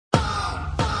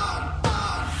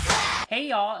Hey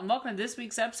y'all, and welcome to this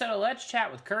week's episode of Let's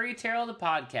Chat with Curry Terrell, the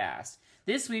podcast.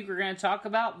 This week we're going to talk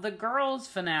about the girls'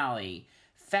 finale,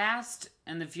 Fast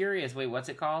and the Furious. Wait, what's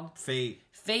it called? Fate.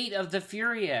 Fate of the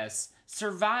Furious,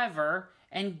 Survivor,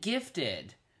 and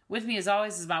Gifted. With me, as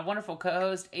always, is my wonderful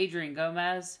co-host, Adrian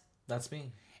Gomez. That's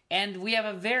me. And we have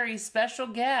a very special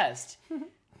guest.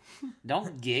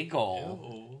 Don't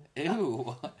giggle.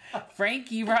 Ew.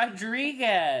 Frankie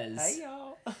Rodriguez. Hey,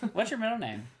 y'all. What's your middle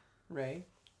name? Ray.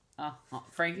 Oh,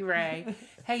 Frankie Ray.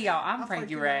 Hey, y'all, I'm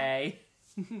Frankie Ray.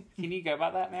 Can you go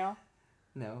about that now?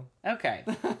 No. Okay.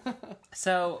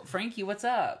 So, Frankie, what's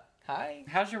up? Hi.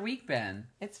 How's your week been?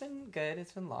 It's been good.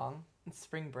 It's been long. It's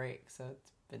spring break, so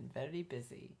it's been very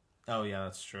busy. Oh, yeah,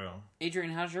 that's true.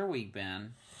 Adrian, how's your week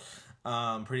been?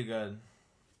 Pretty good.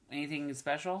 Anything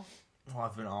special? Well,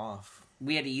 I've been off.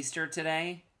 We had Easter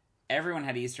today. Everyone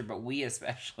had Easter, but we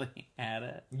especially had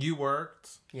it. You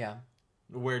worked? Yeah.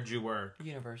 Where'd you work?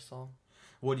 Universal.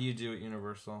 What do you do at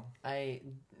Universal? I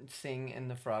sing in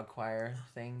the frog choir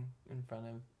thing in front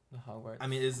of the Hogwarts. I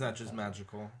mean, isn't that just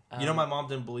magical? My mom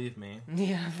didn't believe me.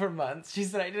 Yeah, for months. She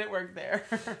said I didn't work there.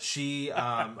 She,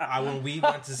 when we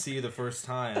went to see you the first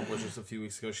time, which was a few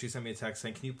weeks ago, she sent me a text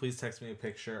saying, "Can you please text me a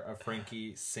picture of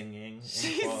Frankie singing in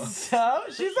She's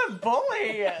clothes?" she's a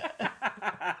bully.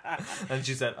 And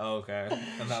she said, "Oh, okay."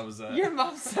 And that was it. Your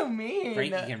mom's so mean.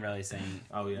 Frankie can really sing.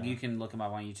 Oh, yeah. You can look him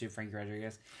up on YouTube, Frankie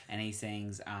Rodriguez. And he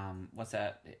sings, what's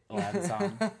that Aladdin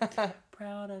song?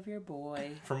 Proud of your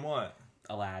boy. From what?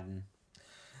 Aladdin.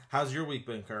 How's your week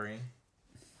been, Curry?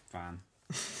 Fine.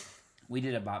 We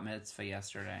did a bat mitzvah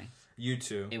yesterday. You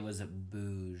too. It was a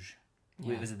bouge.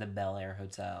 Yeah. It was at the Bel Air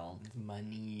Hotel.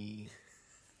 Money.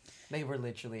 They were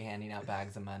literally handing out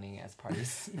bags of money as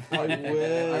parties. I I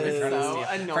was so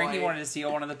annoyed. Frankie wanted to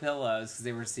steal one of the pillows because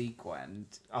they were sequined.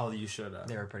 Oh, you should have.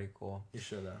 They were pretty cool. You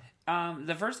should have.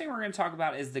 The first thing we're going to talk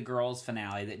about is the girls'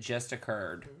 finale that just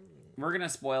occurred. We're going to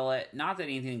spoil it. Not that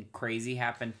anything crazy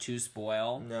happened to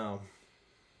spoil. No.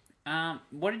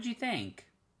 What did you think?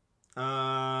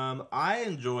 I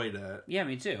enjoyed it, Yeah,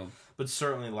 me too. but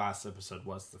certainly last episode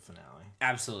was the finale.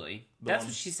 Absolutely. The That's one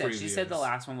what she said. She said the previous.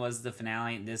 last one was the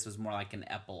finale, and this was more like an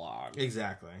epilogue.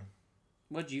 Exactly.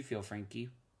 What did you feel, Frankie?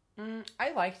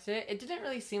 I liked it. It didn't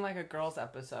really seem like a girls'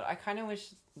 episode. I kind of wish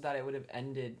that it would have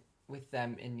ended with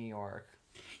them in New York.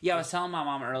 Yeah, I was telling my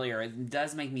mom earlier, it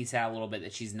does make me sad a little bit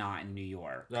that she's not in New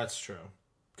York. That's true.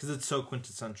 Because it's so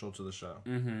quintessential to the show.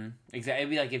 Mm-hmm. Exactly. It'd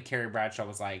be like if Carrie Bradshaw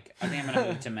was like, I think I'm going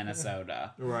to move to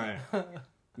Minnesota. Right.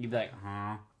 You'd be like,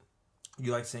 huh?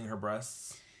 You like seeing her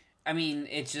breasts? I mean,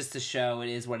 it's just a show. It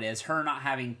is what it is. Her not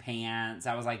having pants.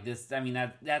 I was like, this. I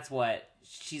mean, that's what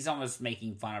she's almost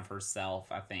making fun of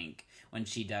herself. I think when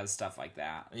she does stuff like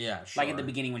that. Yeah, sure. Like at the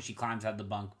beginning when she climbs out of the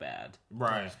bunk bed.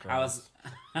 Right. I was.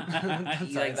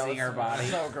 You like seeing her body.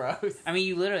 So gross. I mean,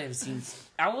 you literally have seen.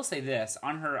 I will say this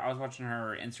on her. I was watching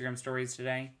her Instagram stories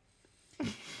today.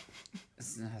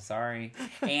 Sorry,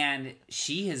 and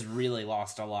she has really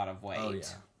lost a lot of weight. Oh, yeah.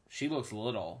 She looks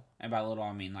little, and by little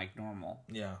I mean like normal.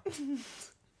 Yeah.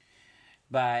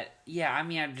 But yeah, I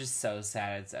mean, I'm just so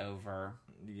sad it's over.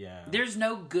 Yeah. There's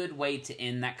no good way to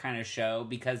end that kind of show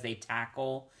because they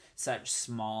tackle such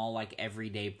small, like,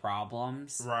 everyday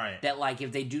problems. Right. That, like,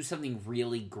 if they do something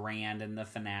really grand in the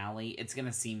finale, it's going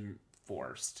to seem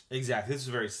forced. Exactly. This is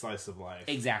very slice of life.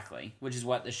 Exactly. Which is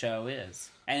what the show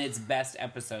is. And its best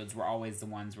episodes were always the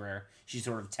ones where she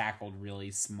sort of tackled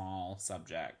really small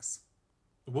subjects.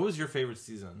 What was your favorite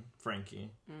season,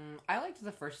 Frankie? I liked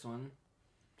the first one.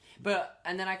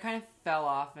 And then I kind of fell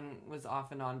off and was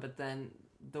off and on, but then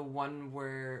the one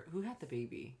where... Who had the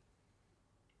baby?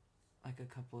 Like a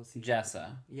couple of seasons. Jessa.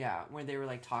 Yeah, where they were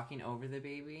like talking over the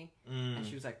baby, and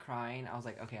she was like crying. I was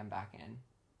like, okay, I'm back in.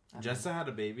 Jessa had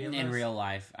a baby in In this? real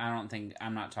life. I'm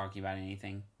not talking about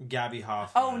anything. Gabby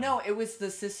Hoffman. Oh, no, it was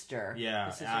the sister. Yeah,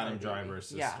 The sister Adam had a baby. Driver's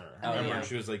sister. Yeah. Remember yeah.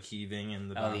 she was like heaving in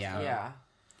the Oh, bathtub? yeah. Yeah.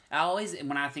 I always,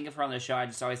 when I think of her on the show, I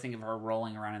just always think of her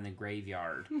rolling around in the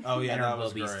graveyard. Oh, yeah, and her that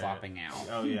was boobies great. flopping out.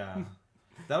 Oh, yeah.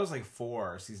 That was like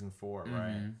season 4,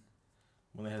 right?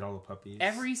 When they had all the puppies.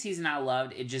 Every season I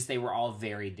loved, it just, they were all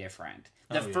very different.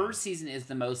 The Oh, yeah. first season is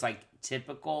the most, like,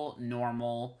 typical,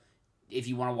 normal, if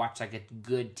you want to watch, like, a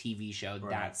good TV show, Right.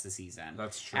 that's the season.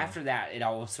 That's true. After that, it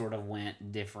all sort of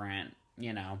went different,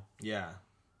 you know, Yeah.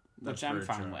 which That's I'm very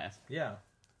fine true. with. Yeah.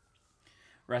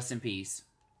 Rest in peace,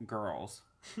 girls.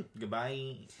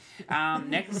 Goodbye.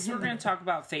 Next, we're going to talk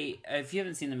about Fate. If you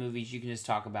haven't seen the movies, you can just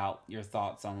talk about your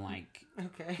thoughts on, like,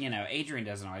 Okay. you know, Adrian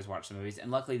doesn't always watch the movies, and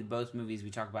luckily both movies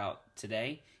we talk about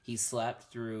today, he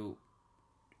slept through,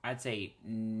 I'd say,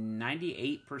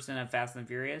 98% of Fast and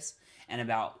Furious, and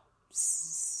about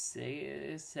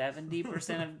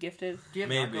 70% of gifted. Do you have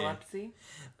Maybe. narcolepsy?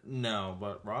 No,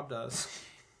 but Rob does.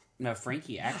 No,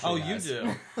 Frankie actually You does.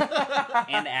 do.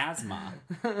 And asthma.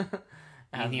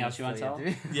 Anything else you want to tell?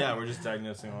 Yeah, we're just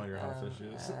diagnosing all your health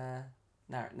issues.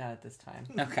 Not at this time.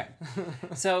 Okay.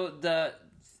 So the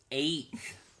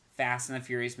 8th Fast and the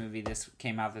Furious movie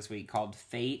came out this week called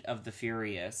Fate of the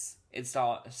Furious. It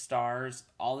stars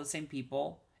all the same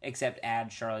people except add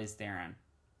Charlize Theron.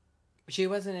 She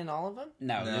wasn't in all of them?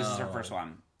 No, this is her first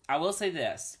one. I will say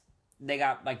this. They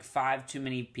got like 5 too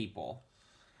many people.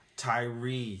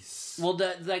 Tyrese. Well,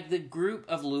 the group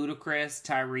of Ludacris,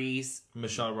 Tyrese,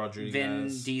 Michelle Rodriguez. Vin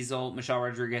Diesel, Michelle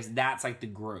Rodriguez, that's like the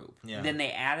group. Yeah. Then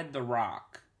they added The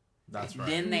Rock. That's right.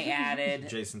 Then they added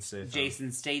Jason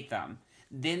Statham.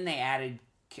 Then they added,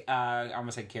 I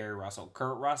almost said Kerry Russell,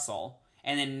 Kurt Russell.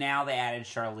 And then now they added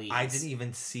Charlize. I didn't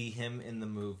even see him in the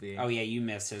movie. Oh, yeah, you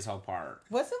missed his whole part.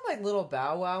 Wasn't like Little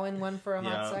Bow Wow in one for a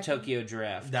hot second? Tokyo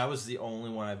Drift. That was the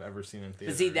only one I've ever seen in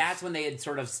theaters. But see, that's when they had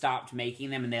sort of stopped making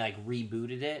them and they like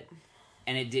rebooted it.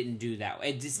 And it didn't do that.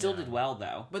 It still did well,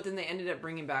 though. But then they ended up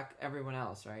bringing back everyone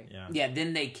else, right? Yeah. Yeah,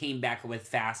 then they came back with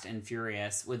Fast and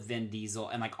Furious with Vin Diesel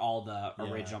and like all the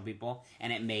original people.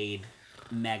 And it made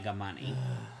mega money.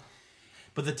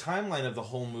 But the timeline of the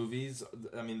whole movies,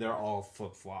 I mean, they're all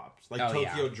flip-flopped. Like,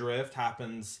 Tokyo Drift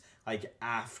happens, like,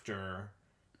 after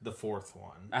the 4th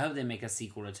one. I hope they make a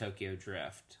sequel to Tokyo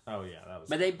Drift. Oh, yeah, that was...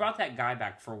 But they brought that guy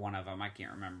back for one of them. I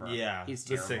can't remember. Yeah, he's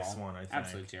the terrible. 6th one, I think.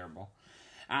 Absolutely terrible.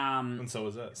 And so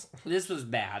was this. This was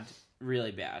bad.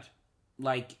 Really bad.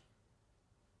 Like,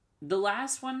 the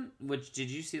last one, which, did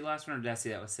you see the last one, or did I see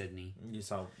that with Sydney? You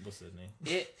saw with Sydney.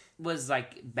 It was,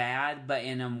 like, bad, but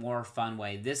in a more fun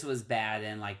way. This was bad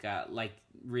in, like, a, like,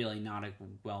 really not a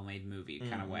well-made movie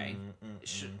kind of way.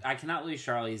 I cannot believe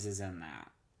Charlize is in that.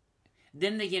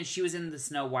 Then again, she was in the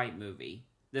Snow White movie.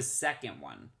 The second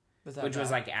one. Which was,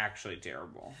 like, actually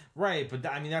terrible. Right, but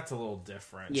I mean, that's a little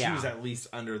different. Yeah. She was at least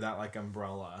under that, like,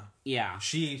 umbrella. Yeah.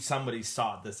 Somebody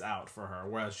sought this out for her,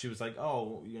 whereas she was like,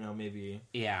 oh, you know, maybe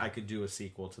I could do a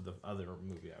sequel to the other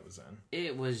movie I was in.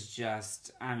 It was just,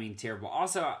 I mean, terrible.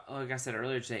 Also, like I said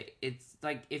earlier today, it's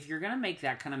like, if you're going to make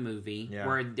that kind of movie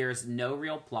where there's no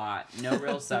real plot, no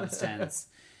real substance,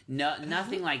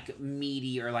 nothing, like,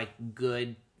 meaty or, like,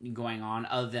 good going on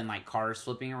other than, like, cars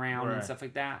flipping around and stuff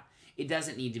like that, it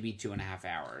doesn't need to be 2.5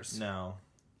 hours. No.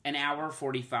 An hour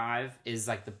 45 is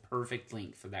like the perfect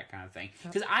length for that kind of thing.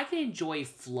 Because I can enjoy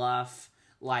fluff,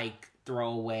 like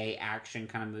throwaway action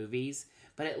kind of movies,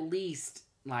 but at least,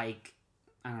 like,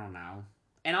 I don't know.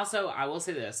 And also, I will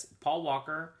say this, Paul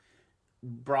Walker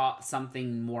brought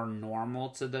something more normal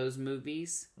to those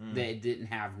movies that it didn't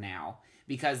have now.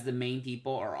 Because the main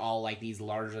people are all like these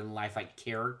larger than life like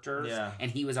characters. Yeah.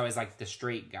 And he was always like the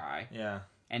straight guy. Yeah.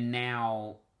 And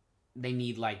now they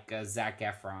need like a Zac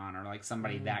Efron or like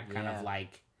somebody that kind of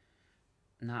like,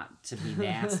 not to be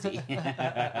nasty,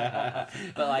 but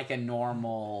like a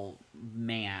normal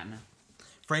man.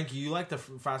 Frankie, you like the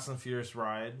Fast and Furious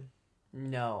ride?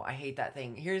 No, I hate that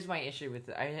thing. Here's my issue with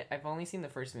it. I've only seen the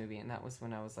first movie, and that was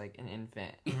when I was like an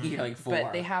infant. You're like 4.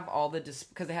 But they have all the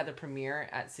because they had the premiere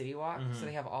at City Walk, so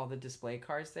they have all the display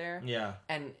cars there. Yeah.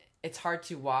 And it's hard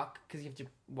to walk because you have to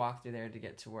walk through there to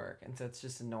get to work, and so it's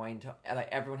just annoying to like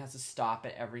everyone has to stop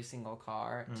at every single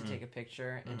car to take a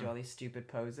picture and do all these stupid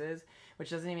poses, which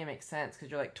doesn't even make sense because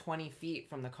you're like 20 feet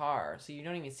from the car, so you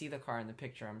don't even see the car in the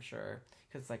picture. I'm sure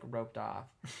because it's like roped off.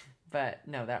 But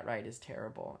no, that ride is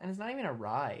terrible, and it's not even a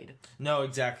ride. No,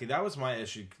 exactly. That was my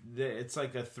issue. It's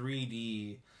like a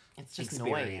 3D It's just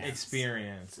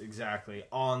experience, exactly,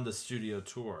 on the studio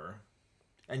tour.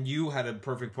 And you had a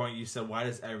perfect point. You said, why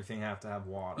does everything have to have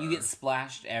water? You get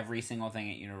splashed every single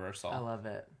thing at Universal. I love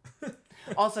it.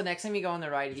 Also, next time you go on the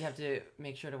ride, you have to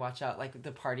make sure to watch out, like,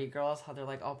 the party girls, how they're,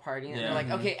 like, all partying. And they're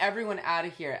like, okay, everyone out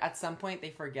of here. At some point,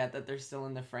 they forget that they're still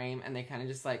in the frame, and they kind of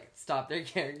just, like, stop their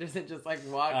characters and just, like,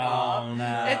 walk off.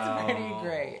 No. It's pretty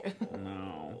great.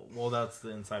 No. Well, that's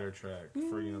the insider trick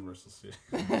for Universal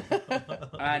Studios.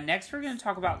 Next, we're going to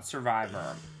talk about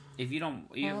Survivor. If you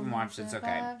haven't watched it, it's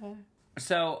okay.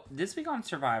 So, this week on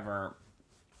Survivor,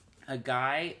 a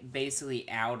guy basically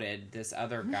outed this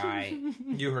other guy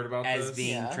You heard about as this?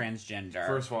 being transgender.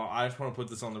 First of all, I just want to put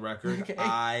this on the record. Okay.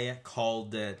 I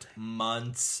called it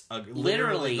months ago.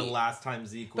 Literally. The last time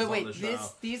Zeke was But on the wait, show.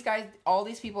 these guys, all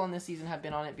these people in this season have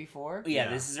been on it before? Yeah,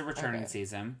 Yeah. this is a returning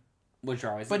season, which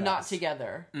are always But the not best.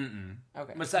 together. Mm-mm.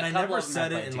 Okay. But And I a couple never of them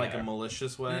said have it in played like a together.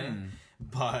 malicious way,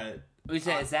 but Is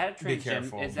that a Be transgender?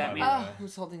 careful, Is that by me? the way. Oh,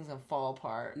 whose whole thing's gonna fall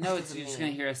apart? No, it's you're just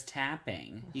gonna hear us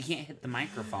tapping. You can't hit the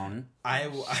microphone.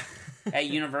 At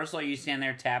Universal, are you standing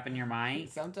there tapping your mic?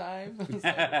 Sometimes. Is this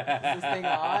thing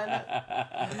on?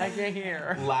 I can't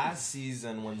hear. Last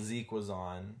season when Zeke was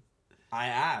on, I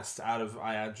just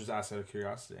asked out of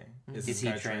curiosity, is this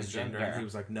guy transgender? And he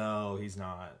was like, no, he's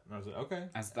not. And I was like, okay.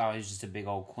 I thought he was just a big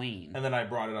old queen. And then I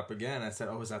brought it up again. I said,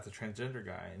 oh, is that the transgender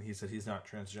guy? And he said he's not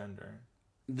transgender.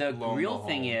 The real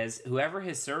thing is, whoever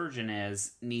his surgeon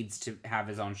is needs to have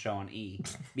his own show on E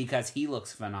because he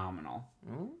looks phenomenal.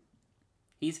 Mm?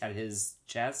 He's had his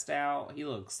chest out. He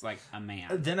looks like a man.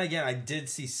 Then again, I did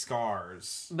see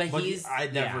scars, but I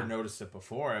never noticed it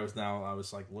before. I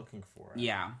was like looking for it.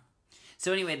 Yeah.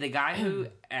 So anyway, the guy who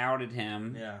outed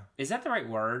him, is that the right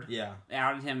word? Yeah.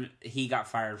 Outed him. He got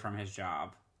fired from his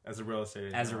job as a real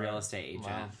estate agent.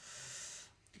 Wow.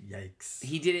 Yikes.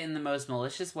 He did it in the most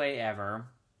malicious way ever.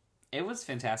 It was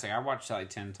fantastic. I watched it like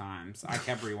 10 times. I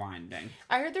kept rewinding.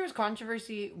 I heard there was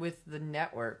controversy with the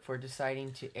network for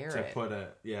deciding to air it. To put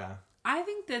it, yeah. I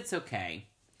think that's okay.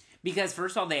 Because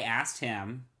first of all, they asked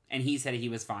him, and he said he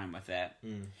was fine with it.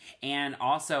 Mm. And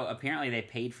also, apparently they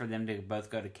paid for them to both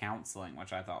go to counseling,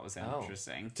 which I thought was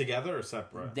interesting. Together or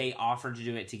separate? They offered to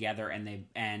do it together,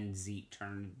 and Zeke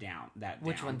turned down.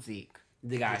 Which one's Zeke?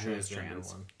 The guy who is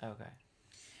trans. One. Okay.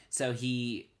 So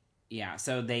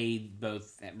so they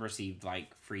both received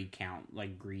like free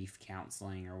grief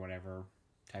counseling or whatever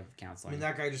type of counseling. I mean,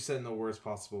 that guy just said in the worst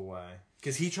possible way.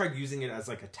 Because he tried using it as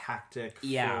like a tactic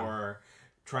for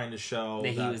trying to show that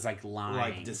he was like lying.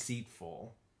 Like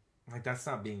deceitful. Like that's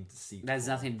not being deceitful. That has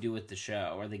nothing to do with the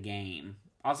show or the game.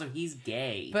 Also, he's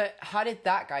gay. But how did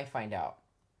that guy find out?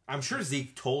 I'm sure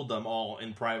Zeke told them all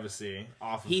in privacy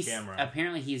off of camera.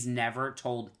 Apparently, he's never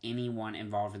told anyone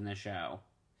involved in the show.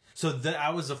 So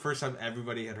that was the first time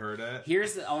everybody had heard it?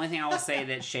 Here's the only thing I will say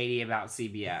that's shady about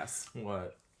CBS.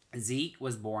 What? Zeke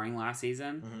was boring last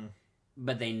season,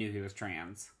 but they knew he was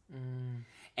trans. Mm.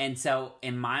 And so,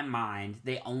 in my mind,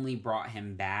 they only brought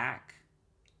him back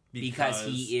because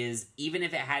he is, even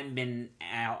if it hadn't been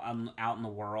out in the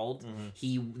world,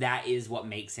 that is what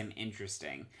makes him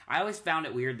interesting. I always found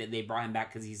it weird that they brought him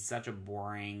back because he's such a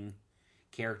boring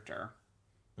character.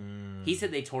 He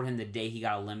said they told him the day he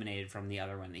got eliminated from the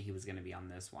other one that he was going to be on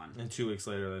this one. And 2 weeks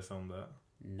later, they filmed it.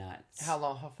 Nuts.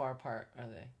 How far apart are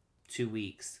they? 2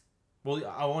 weeks. Well,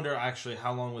 I wonder actually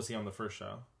how long was he on the first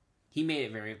show? He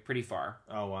made it pretty far.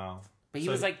 Oh wow! But he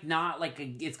was like not like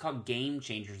it's called Game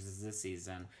Changers this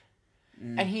season.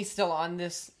 And he's still on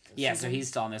this. Yeah, so he's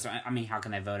still on this. I mean, how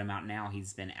can they vote him out now?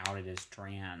 He's been outed as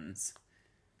trans.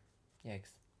 Yikes!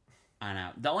 I know.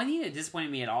 The only thing that disappointed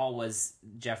me at all was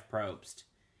Jeff Probst.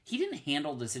 He didn't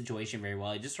handle the situation very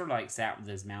well. He just sort of like sat with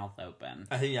his mouth open.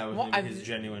 I think that was maybe his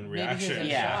genuine reaction.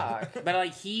 Yeah, but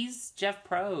like he's Jeff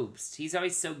Probst. He's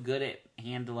always so good at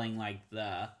handling like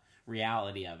the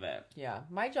reality of it. Yeah,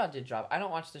 my jaw did drop. I don't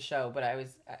watch the show, but I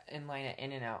was in line at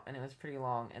In-N-Out, and it was pretty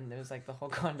long, and there was like the whole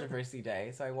controversy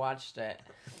day, so I watched it,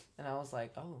 and I was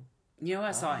like, oh. You know what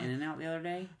I saw In-N-Out the other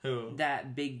day? Who?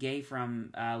 That big gay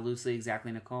from Loosely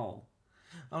Exactly Nicole.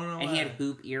 I don't know. And he had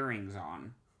hoop earrings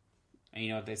on. And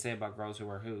you know what they say about girls who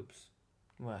wear hoops?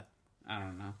 What? I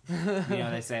don't know. You know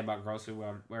what they say about girls who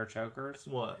wear chokers?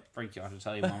 What? Freak, you'll have to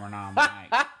tell you when we're not on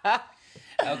mic.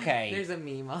 Okay. There's a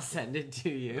meme. I'll send it to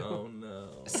you. Oh, no.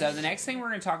 So the next thing we're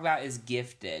going to talk about is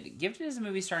Gifted. Gifted is a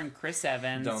movie starring Chris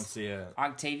Evans. Don't see it.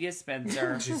 Octavia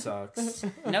Spencer. She sucks.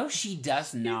 No, she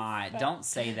does not. Don't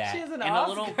say that. She has an and Oscar.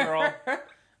 A little girl...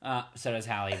 so does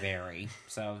Halle Berry.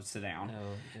 So sit down.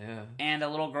 Oh, yeah. And a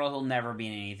little girl who'll never be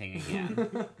in anything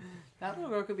again. That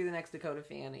little girl could be the next Dakota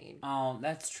Fanning. Oh,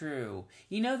 that's true.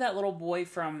 You know that little boy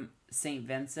from St.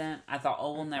 Vincent? I thought,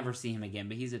 we'll never see him again,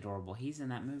 but he's adorable. He's in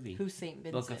that movie. Who's St.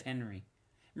 Vincent? Book of Henry.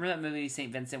 Remember that movie,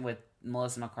 St. Vincent, with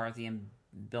Melissa McCarthy and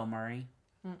Bill Murray?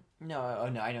 No, I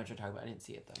know what you're talking about. I didn't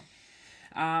see it, though.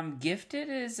 Gifted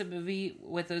is a movie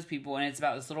with those people, and it's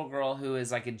about this little girl who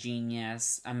is like a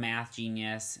genius, a math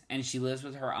genius, and she lives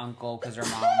with her uncle because her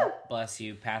mom, bless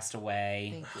you, passed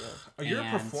away. Thank you.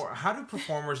 How do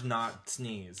performers not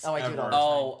sneeze? Oh, I do it all the time.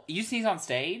 Oh, you sneeze on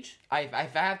stage? If I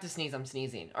have to sneeze, I'm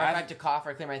sneezing. Or if I have to cough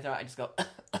or clear my throat, I just go...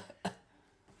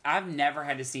 I've never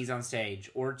had to sneeze on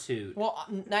stage or toot. Well,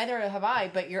 neither have I,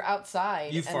 but you're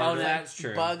outside. You farted. And that's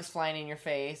true. Bugs flying in your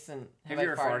face. And Have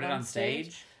you ever farted on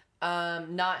stage?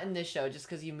 Not in this show, just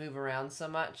because you move around so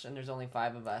much, and there's only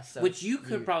 5 of us. So Which you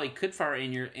probably could fart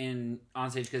in on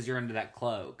stage because you're under that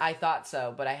cloak. I thought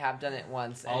so, but I have done it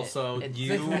once. Also, it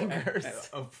you. lingers.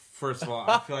 First of all,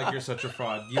 I feel like you're such a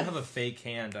fraud. You have a fake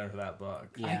hand under that book.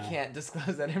 Yeah. I can't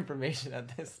disclose that information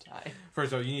at this time.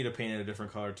 First of all, you need to paint it a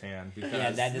different color tan. Because Yeah,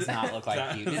 that does not look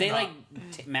like you. Do they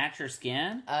match your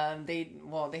skin? They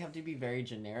have to be very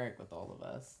generic with all of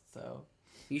us. So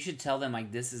You should tell them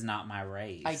like this is not my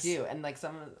race. I do, and like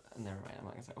some. Never mind. I'm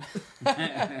not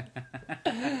gonna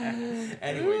say.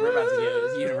 Anyway, We're about to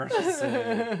get Universal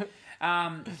sued.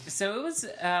 So it was,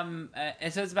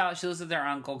 so it's about, she lives with their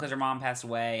uncle because her mom passed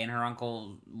away and her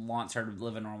uncle wants her to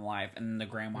live a normal life, and the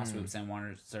grandma swoops in and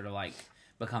wants her to like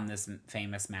become this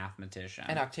famous mathematician.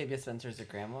 And Octavia Spencer's a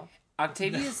grandma.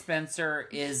 Octavia Spencer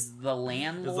is the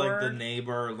landlord. It's like the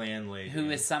neighbor landlady.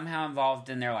 Who is somehow involved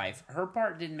in their life. Her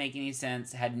part didn't make any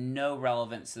sense, had no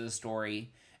relevance to the story,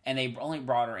 and they only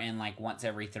brought her in like once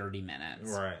every 30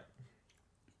 minutes. Right.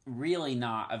 Really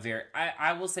not a very...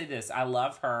 I will say this. I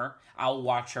love her. I'll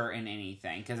watch her in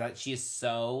anything because she is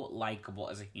so likable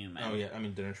as a human. Oh, yeah. I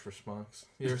mean, Dinner for Schmucks.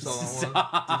 You ever saw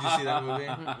that one? Did you see that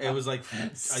movie? It was like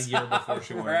a year before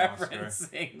she won an Oscar.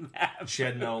 Referencing that She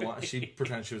had no line. She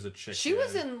pretended she was a chick. She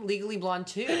was in Legally Blonde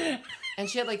too, and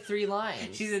she had like 3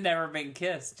 lines. She's Never Been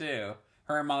Kissed, too.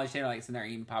 Her and Molly Shannon are like sitting there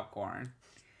eating popcorn.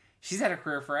 She's had a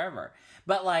career forever.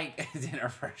 But, like, Dinner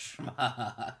for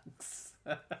Schmucks.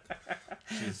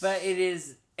 But it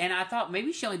is... And I thought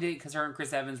maybe she only did it because her and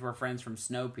Chris Evans were friends from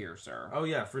Snowpiercer. Oh,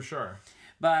 yeah, for sure.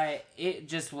 But it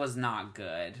just was not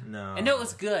good. No. And no, it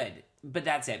was good. But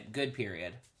that's it. Good,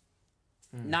 period.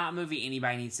 Not a movie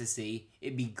anybody needs to see.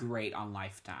 It'd be great on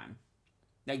Lifetime.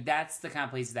 Like, that's the kind of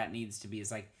place that needs to be.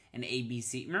 It's like an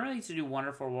ABC. Remember they used to do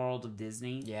Wonderful World of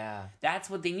Disney? Yeah. That's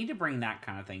what they need to bring, that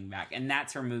kind of thing back. And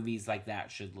that's where movies like that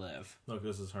should live. Look,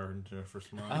 this is her in Dinner for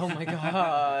Schmucks. Oh my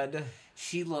god.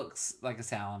 She looks like a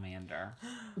salamander.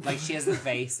 Like, she has the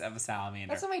face of a salamander.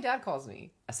 That's what my dad calls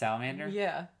me. A salamander?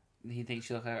 Yeah. He thinks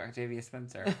she looks like Octavia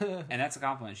Spencer. And that's a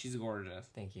compliment. She's gorgeous.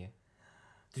 Thank you.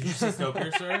 Did you see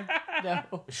Snowpiercer?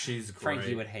 No. She's great.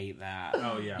 Frankie would hate that.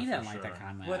 Oh, yeah, He for doesn't like sure. that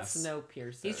kind of mess. What's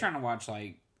Snowpiercer? He's trying to watch,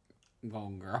 like,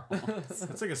 Golden Girls.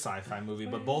 It's like a sci-fi movie,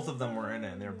 but both of them were in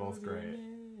it, and they're both great.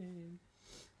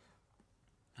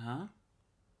 Huh?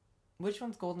 Which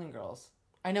one's Golden Girls?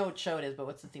 I know what show it is, but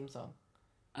what's the theme song?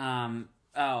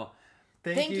 Oh.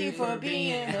 Thank you for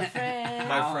being a friend.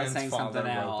 My I was friend's saying father something wrote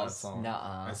that else. song.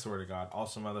 Nuh-uh. I swear to God.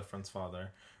 Also, my other friend's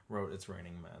father wrote It's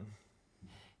Raining Men.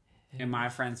 And my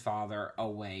friend's father, oh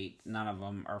wait, none of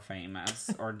them are famous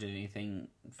or did anything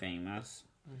famous.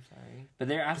 I'm sorry.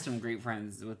 But I have some great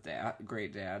friends with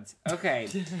great dads. Okay.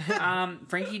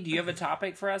 Frankie, do you have a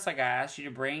topic for us like I asked you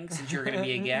to bring since you're going to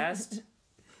be a guest?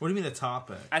 What do you mean the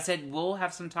topic? I said, we'll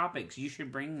have some topics. You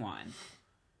should bring one.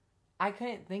 I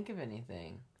couldn't think of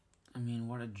anything. I mean,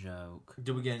 what a joke.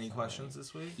 Did we get any questions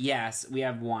this week? Yes, we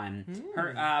have one.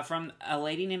 Her from a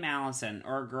lady named Allison,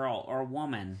 or a girl, or a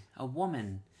woman. A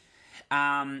woman.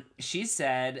 She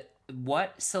said,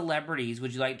 what celebrities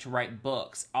would you like to write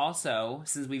books? Also,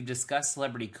 since we've discussed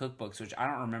celebrity cookbooks, which I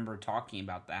don't remember talking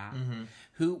about that,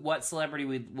 what celebrity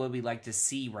would we like to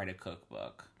see write a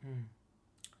cookbook?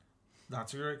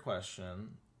 That's a great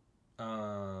question.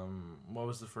 What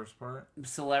was the first part?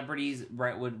 Celebrities,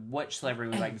 which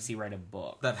celebrity would like to see write a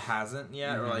book? That hasn't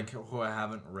yet, or like who I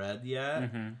haven't read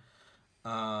yet.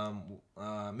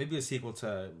 Maybe a sequel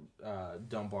to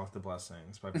Don't Block the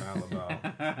Blessings by Pat LaBelle.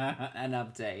 An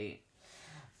update.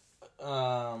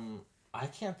 I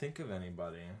can't think of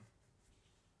anybody.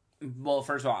 Well,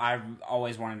 first of all, I've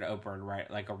always wanted Oprah to write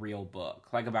like a real book,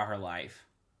 like about her life.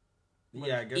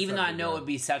 Yeah, I guess Even though I that'd be know good. it would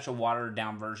be such a watered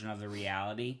down version of the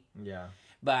reality, Yeah.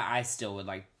 but I still would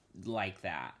like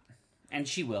that, and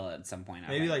she will at some point.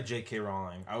 Maybe like J.K.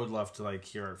 Rowling. I would love to like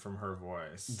hear it from her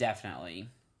voice, definitely,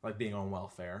 like being on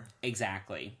welfare.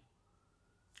 exactly.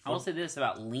 I will say this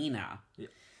about Lena. Yeah.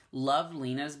 Love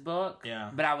Lena's book, Yeah.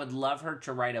 but I would love her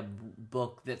to write a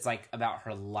book that's like about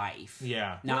her life,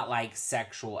 Yeah. not like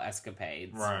sexual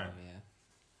escapades. Right. Oh,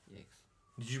 yeah.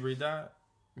 Yikes. Did you read that?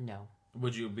 No.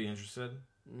 Would you be interested?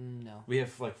 No. We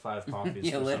have like 5 copies.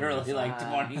 Yeah, for some literally reason. like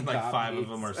 20 like 5 copies. of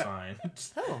them are signed.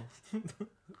 Oh.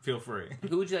 Feel free.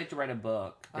 Who would you like to write a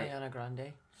book? Ariana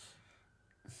Grande.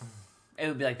 It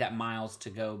would be like that Miles to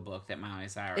Go book that Miley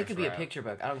Cyrus It could be a wrote. picture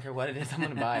book. I don't care what it is. I'm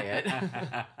going to buy it.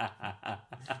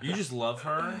 You just love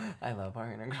her? I love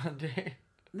Ariana Grande.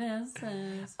 This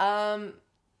is...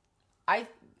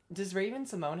 Does Raven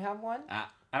Simone have one?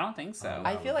 I don't think so. Oh,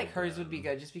 I that feel would like be hers good. would be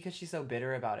good just because she's so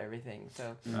bitter about everything.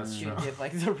 So That's she true. would give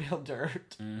like the real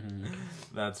dirt.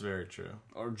 That's very true.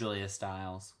 Or Julia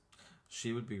Stiles.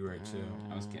 She would be great too.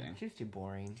 I was kidding. She's too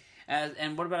boring.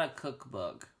 And what about a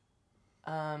cookbook?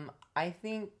 I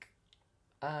think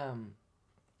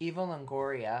Eva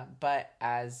Longoria, but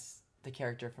as the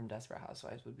character from Desperate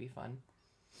Housewives would be fun.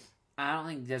 I don't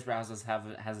think Desperate Housewives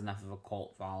has enough of a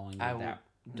cult following.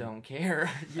 Don't care.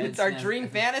 It's our dream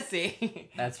fantasy.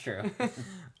 That's true.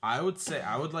 I would say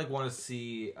I would want to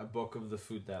see a book of the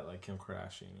food that Kim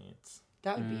Kardashian eats.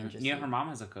 That would be interesting. Yeah, her mom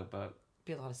has a cookbook.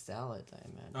 Be a lot of salad, I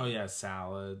imagine. Oh yeah,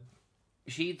 salad.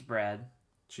 She eats bread.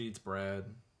 She eats bread.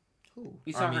 Ooh.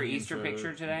 You saw her Easter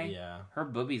picture today? Yeah. Her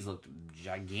boobies looked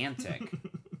gigantic.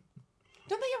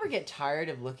 Don't they ever get tired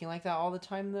of looking like that all the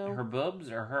time, though? Her boobs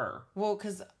or her? Well,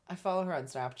 because I follow her on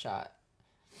Snapchat.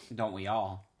 Don't we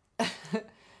all?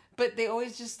 But they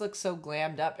always just look so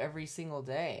glammed up every single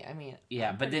day. I mean...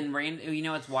 Yeah, but then,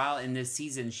 it's wild. In this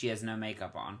season, she has no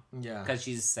makeup on. Yeah. Because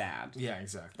she's sad. Yeah,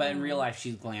 exactly. But in real life,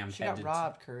 she's glammed. She got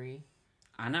robbed, Curry.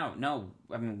 I know. No,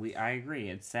 I mean, I agree.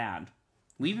 It's sad.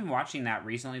 We've been watching that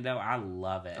recently, though. I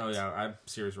love it. Oh, yeah. I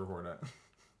series record it.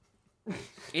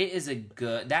 It is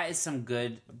that is some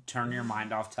good turn your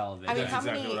mind off television. I mean, That's how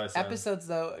exactly many what I said. episodes,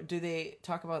 though, do they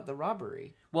talk about the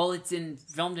robbery? Well, it's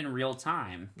filmed in real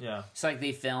time. Yeah. So,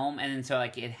 they film, and then so,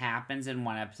 it happens in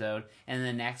one episode, and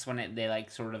the next one, they,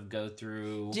 sort of go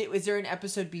through... Was there an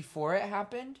episode before it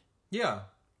happened? Yeah.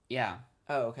 Yeah.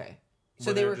 Oh, okay. So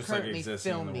But they they're were just, currently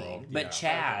existing in the filming. world. But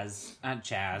Yeah. not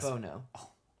Chaz. Bono.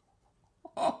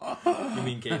 You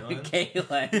mean Caitlyn?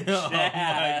 Caitlyn. Oh my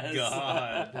Chaz.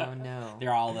 god. Oh, no.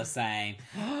 They're all the same.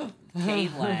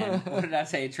 Caitlyn. What did I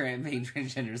say? Being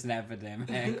transgender is an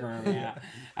epidemic. Or, yeah,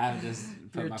 I've just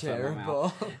put You're my foot in my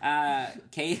mouth. terrible.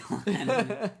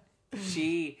 Caitlyn,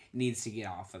 she needs to get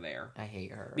off of there. I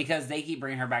hate her. Because they keep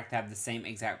bringing her back to have the same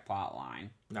exact plot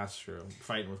line. That's true.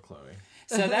 Fighting with Chloe.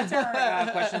 So that's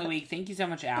our question of the week. Thank you so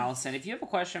much, Allison. If you have a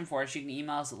question for us, you can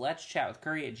email us at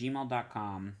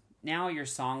letschatwithcurry@gmail.com. Now your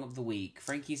song of the week.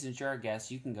 Frankie, since you're our guest,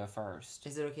 you can go first.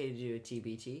 Is it okay to do a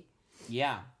TBT?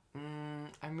 Yeah.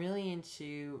 I'm really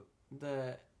into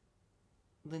the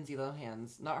Lindsay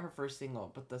Lohan's, not her first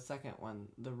single, but the second one,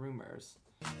 The Rumors.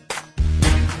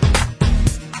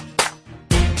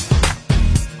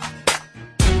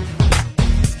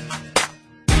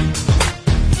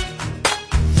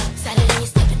 Saturday,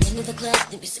 stepping into the club,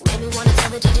 the music made me wanna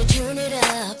tell the DJ turn it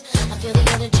up. I feel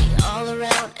the energy all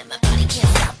around, and my body can't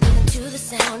stop moving to the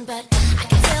sound. But I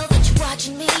can tell that you're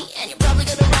watching me, and you're probably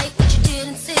gonna write what you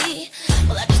didn't see.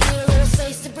 Well, I just need a little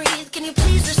space to breathe. Can you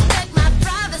please respect my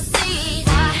privacy?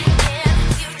 Why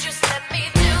can't you just let me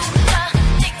do the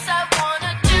things I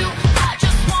wanna do? I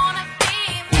just wanna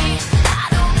be me. I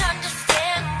don't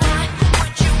understand why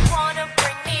would you wanna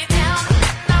bring me down?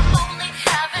 I'm only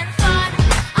having fun.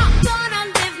 I'm gonna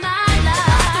live my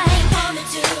life the way you want me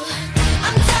to.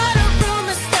 I'm tired of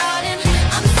rumors starting.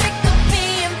 I'm sick of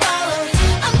being followed.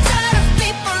 I'm tired of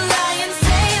people lying,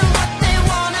 saying what they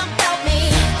want about me.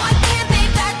 Why can't they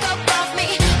back up off me?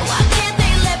 Why can't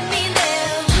they let me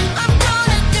live? I'm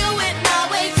gonna do it my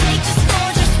way. Take this for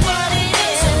just what it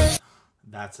is.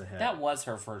 That's a hit. That was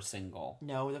her first single.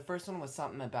 No, the first one was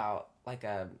something about, like,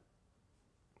 a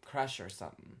crush or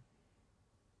something.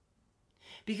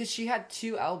 Because she had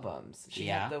 2 albums. She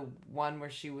Yeah. had the one where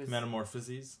she was...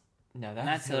 Metamorphoses. No,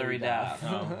 That's Hillary Duff.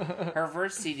 Oh. Her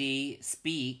first CD,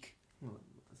 Speak,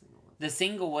 the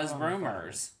single was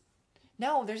Rumors.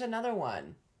 No, there's another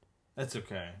one. That's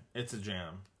okay. It's a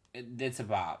jam. It's a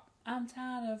bop. I'm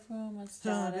tired of rumors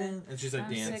starting. And she's like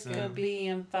I'm dancing. sick of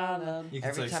being followed. You can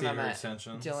Every like time see I'm her at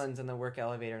extensions. Dylan's in the work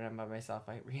elevator and I'm by myself,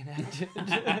 I reenact it.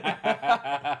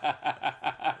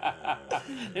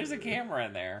 There's a camera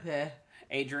in there. Yeah.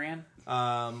 Adrian?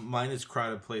 Mine is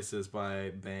Crowded Places by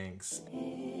Banks. I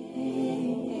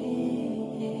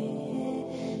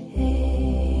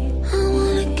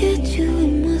wanna get you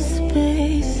in my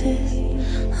spaces.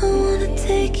 I wanna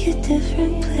take you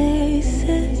different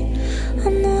places. I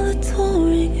know the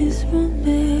touring is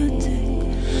romantic.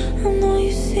 I know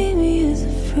you see me as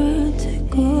a frantic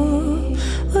girl,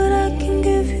 but I can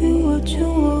give you what you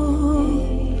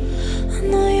want. I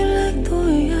know you like the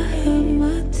way I held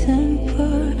my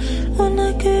temper when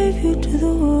I gave you to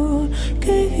the world,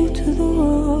 gave you to the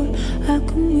world. I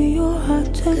can be your hot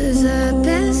temper. 'Cause I've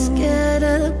been scared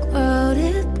of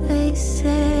crowded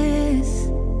places.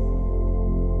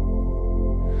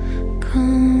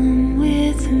 Come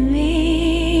with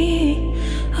me,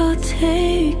 I'll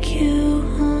take you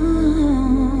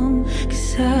home.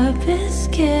 'Cause I've been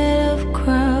scared of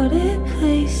crowded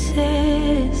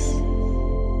places.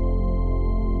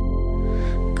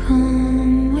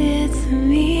 Come with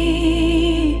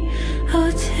me,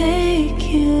 I'll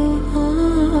take you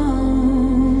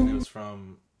home. It was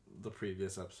from the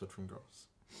previous episode from Girls.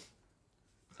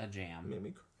 A jam. Made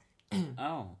me cry.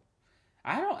 Oh.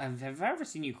 Have I ever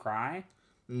seen you cry?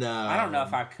 No. I don't know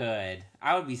if I could.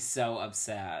 I would be so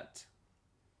upset.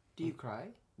 Do you cry?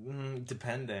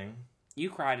 Depending.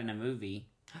 You cried in a movie.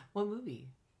 What movie?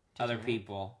 Other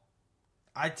people.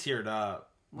 I teared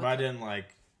up, but I didn't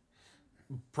like.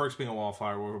 Perks Being a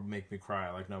Wallflower would make me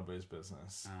cry like nobody's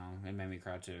business. Oh, it made me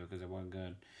cry too because it wasn't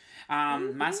good.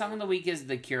 My song of the week is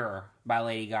 "The Cure" by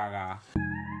Lady Gaga.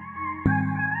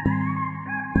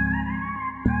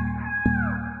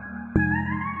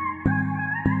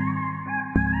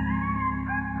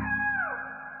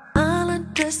 I'll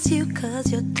undress you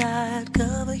 'cause you're tired.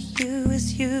 Cover you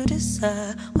as you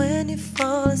desire. When you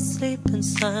fall asleep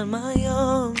inside my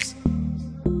arms.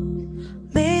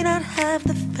 May not have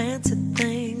the fancy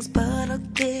things, but I'll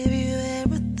give you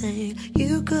everything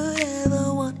you could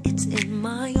ever want. It's in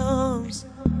my arms.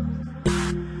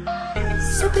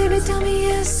 So baby, tell me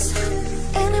yes,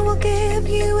 and I will give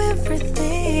you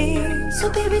everything. So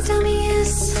baby, tell me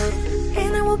yes,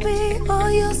 and I will be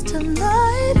all yours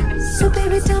tonight. So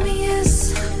baby, tell me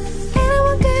yes, and I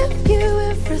will give you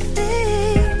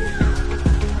everything.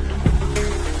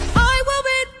 I will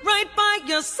be right by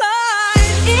your side.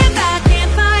 If I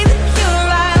can't find the cure,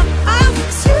 I'll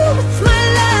fix you with my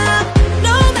love.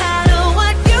 No matter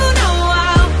what, you know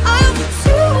I'll fix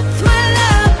you with my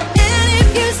love. And if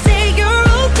you say you're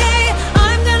okay,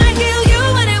 I'm gonna heal you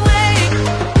anyway.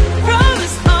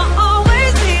 Promise I'll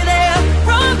always be there.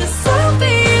 Promise I'll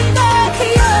be the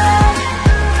cure.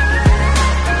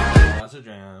 That's a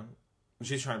jam.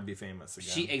 She's trying to be famous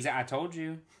again. I told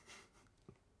you.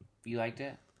 You liked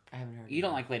it? I haven't heard. You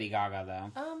don't like Lady Gaga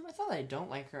though. It's not that I don't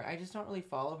like her. I just don't really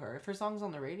follow her. If her song's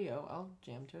on the radio, I'll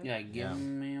jam to it. You like give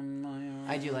me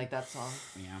my. I do like that song.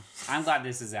 Yeah, I'm glad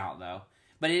this is out though.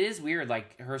 But it is weird.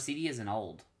 Like her CD isn't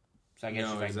old, so I guess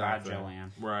she's like exactly. by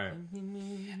Joanne. Right.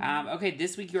 Okay,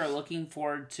 this week you are looking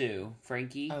forward to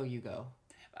Frankie. Oh, you go.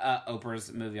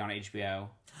 Oprah's movie on HBO.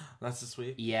 That's this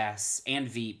week? Yes, and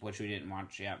Veep, which we didn't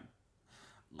watch yet.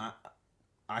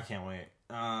 I can't wait.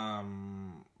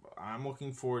 I'm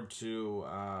looking forward to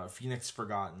Phoenix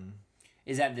Forgotten.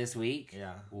 Is that this week?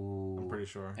 Yeah. Ooh. I'm pretty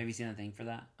sure. Have you seen the thing for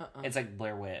that? It's like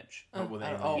Blair Witch. But with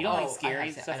I aliens. You don't like scary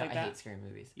I stuff like I that? hate scary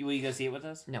movies. Will you go see it with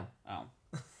us? No. Oh.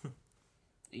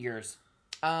 Yours.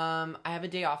 I have a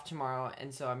day off tomorrow,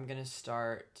 and so I'm gonna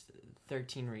start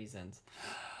 13 Reasons.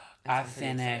 And so I I'm pretty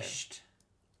excited. finished.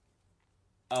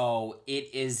 Oh,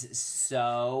 it is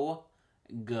so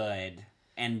good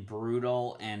and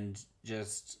brutal and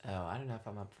just Oh, I don't know if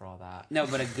I'm up for all that. no,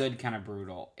 but a good kind of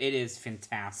brutal. It is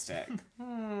fantastic.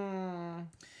 And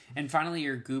finally,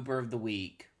 your goober of the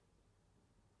week.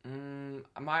 I'm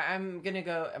gonna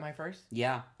go. Am I first?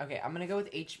 Yeah. Okay, I'm gonna go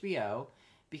with HBO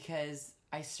because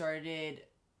I started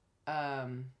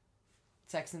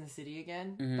Sex in the City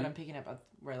again, but I'm picking up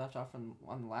where I left off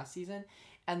on the last season,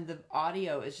 and the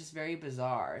audio is just very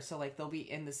bizarre. So like they'll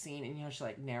be in the scene, and she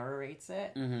like narrates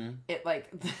it. It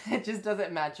like it just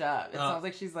doesn't match up. It sounds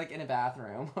like she's like in a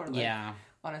bathroom or like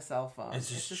on a cell phone. It's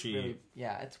just cheap. really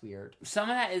it's weird. Some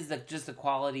of that is just the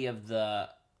quality of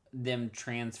them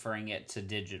transferring it to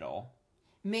digital.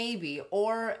 Maybe,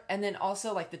 and then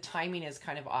also like the timing is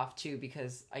kind of off too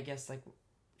because I guess like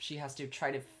she has to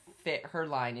try to fit her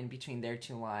line in between their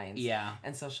two lines. Yeah.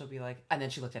 And so she'll be like, and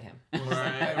then she looked at him.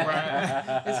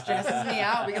 Right. It stresses me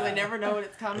out because I never know when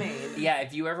it's coming. Yeah,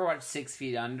 if you ever watch 6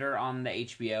 Feet Under on the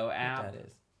HBO app, That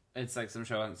is. it's like some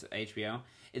show on HBO.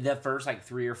 The first like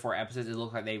 3 or 4 episodes, it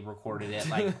looked like they recorded it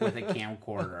like with a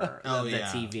camcorder. The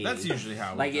TV. That's usually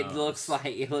how like it goes.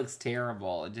 it looks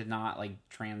terrible. It did not like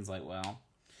translate well.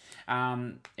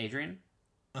 Adrian,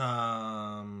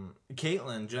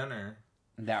 Caitlyn Jenner.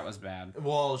 that was bad.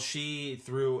 Well, she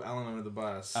threw Ellen under the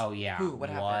bus. Oh yeah. Who? What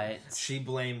happened? She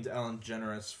blamed Ellen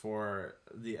DeGeneres for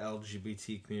the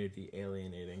LGBT community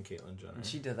alienating Caitlyn Jenner.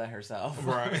 She did that herself.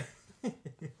 Right.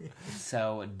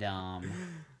 So dumb.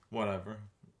 Whatever.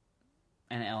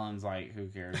 And Ellen's like, who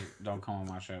cares? Don't come on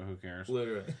my show. Who cares?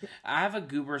 Literally. I have a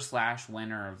goober /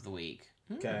 winner of the week.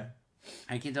 Okay.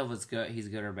 I can't tell if it's good. He's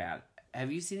good or bad.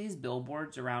 Have you seen these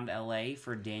billboards around LA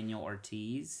for Daniel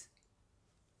Ortiz?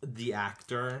 The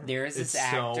actor. There is this It's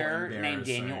so actor named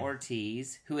embarrassing. Daniel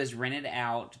Ortiz who has rented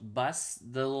out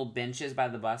the little benches by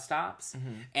the bus stops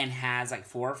and has like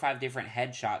 4 or 5 different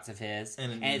headshots of his.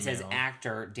 And it says email.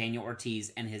 actor Daniel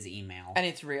Ortiz and his email. And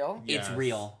it's real? It's Yes.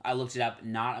 real. I looked it up.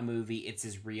 Not a movie. It's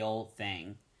his real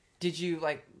thing. Did you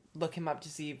like look him up to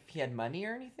see if he had money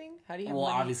or anything? How do you have Well,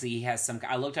 money? obviously he has some.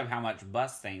 I looked up how much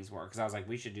bus things were because I was like,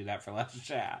 we should do that for Let's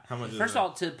Chat. How much is First it? of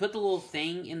all, to put the little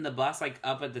thing in the bus like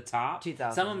up at the top,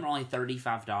 $2,000. some of them are only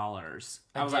 $35.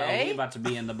 I was like, oh, day? we about to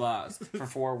be in the bus for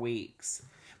 4 weeks.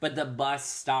 But the bus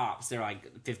stops. They're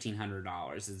like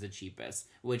 $1,500 is the cheapest,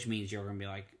 which means you're gonna be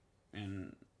like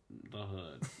in the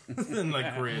hood. In like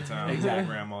Koreatown. Exactly.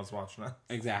 Grandma's watching us.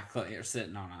 Exactly, or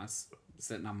sitting on us,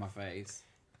 sitting on my face.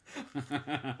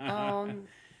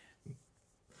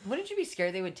 Wouldn't you be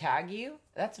scared they would tag you?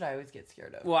 That's what I always get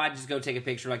scared of. Well, I just go take a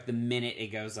picture like the minute it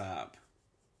goes up.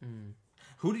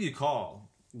 Who do you call?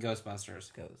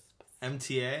 Ghostbusters.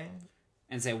 MTA?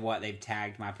 And say what? They've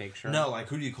tagged my picture? No, like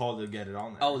who do you call to get it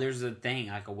on there? Oh, there's a thing,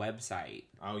 like a website.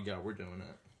 Oh yeah, we're doing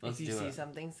it. Let's if you do see it.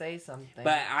 something, say something.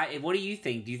 But what do you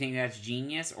think? Do you think that's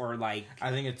genius or like...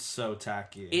 I think it's so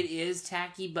tacky. It is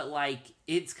tacky, but like,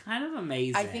 it's kind of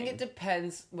amazing. I think it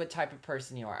depends what type of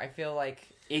person you are. I feel like...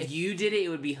 If you did it, it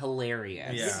would be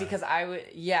hilarious. Yeah. Because I would...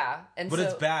 Yeah. And But so,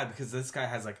 it's bad because this guy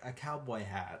has like a cowboy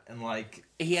hat and like...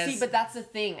 He has... See, but that's the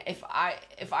thing. If I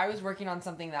was working on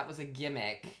something that was a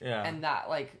gimmick, Yeah. and that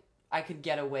like I could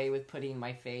get away with putting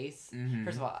my face. Mhm.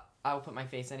 First of all, I'll put my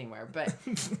face anywhere. But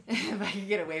if I could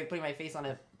get away with putting my face on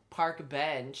a park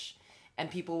bench,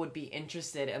 and people would be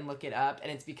interested and look it up,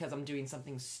 and it's because I'm doing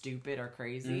something stupid or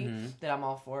crazy, then I'm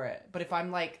all for it. But if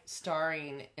I'm like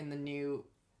starring in the new,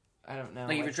 I don't know,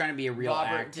 Like if you're trying to be a real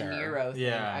Robert actor. De Niro thing,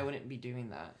 Yeah. I wouldn't be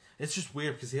doing that. It's just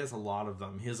weird because he has a lot of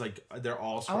them. He has like they're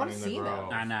all I wanna starting to see grow.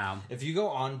 them. I know. If you go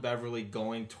on Beverly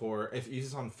going toward, if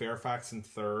he's on Fairfax and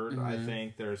 3rd, I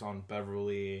think there's on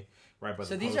Beverly right by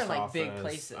So the these post are, like, big office.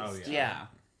 places. Oh yeah. Yeah.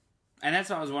 And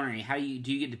that's what I was wondering. How do you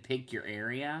get to pick your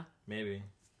area? Maybe.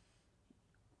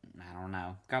 I don't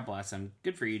know. God bless him.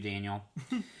 Good for you, Daniel.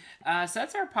 So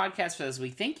that's our podcast for this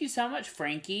week. Thank you so much,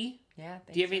 Frankie. Yeah.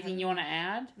 Do you have anything you want to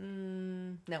add?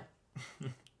 No.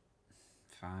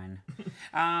 Fine.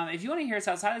 If you want to hear us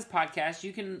outside this podcast,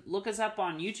 you can look us up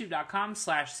on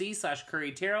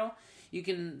youtube.com/c/CurryTerrell. You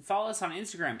can follow us on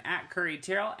Instagram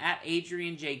 @CurryTerrell,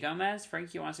 Adrian J. Gomez.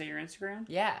 Frank, you want to say your Instagram?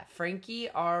 Yeah, Frankie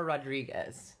R.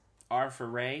 Rodriguez. R for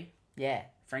Ray. Yeah.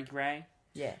 Frankie Ray.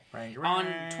 Yeah. On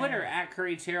Twitter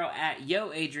 @CurryTerrell,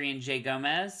 Yo Adrian J.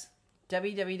 Gomez.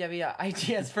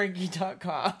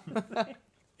 www.itsfrankie.com.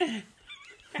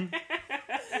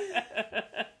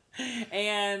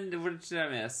 And what did I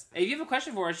miss? If you have a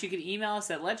question for us, you can email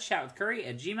us at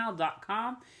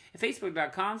letschatwithcurry@gmail.com, at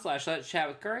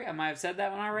facebook.com/letschatwithcurry. I might have said that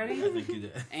one already. I think you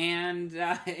did. And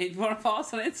if you want to follow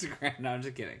us on Instagram. No, I'm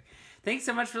just kidding. Thanks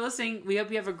so much for listening. We hope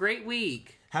you have a great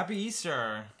week. Happy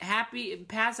Easter Happy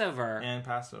Passover. and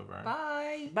Passover.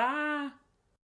 Bye. Bye.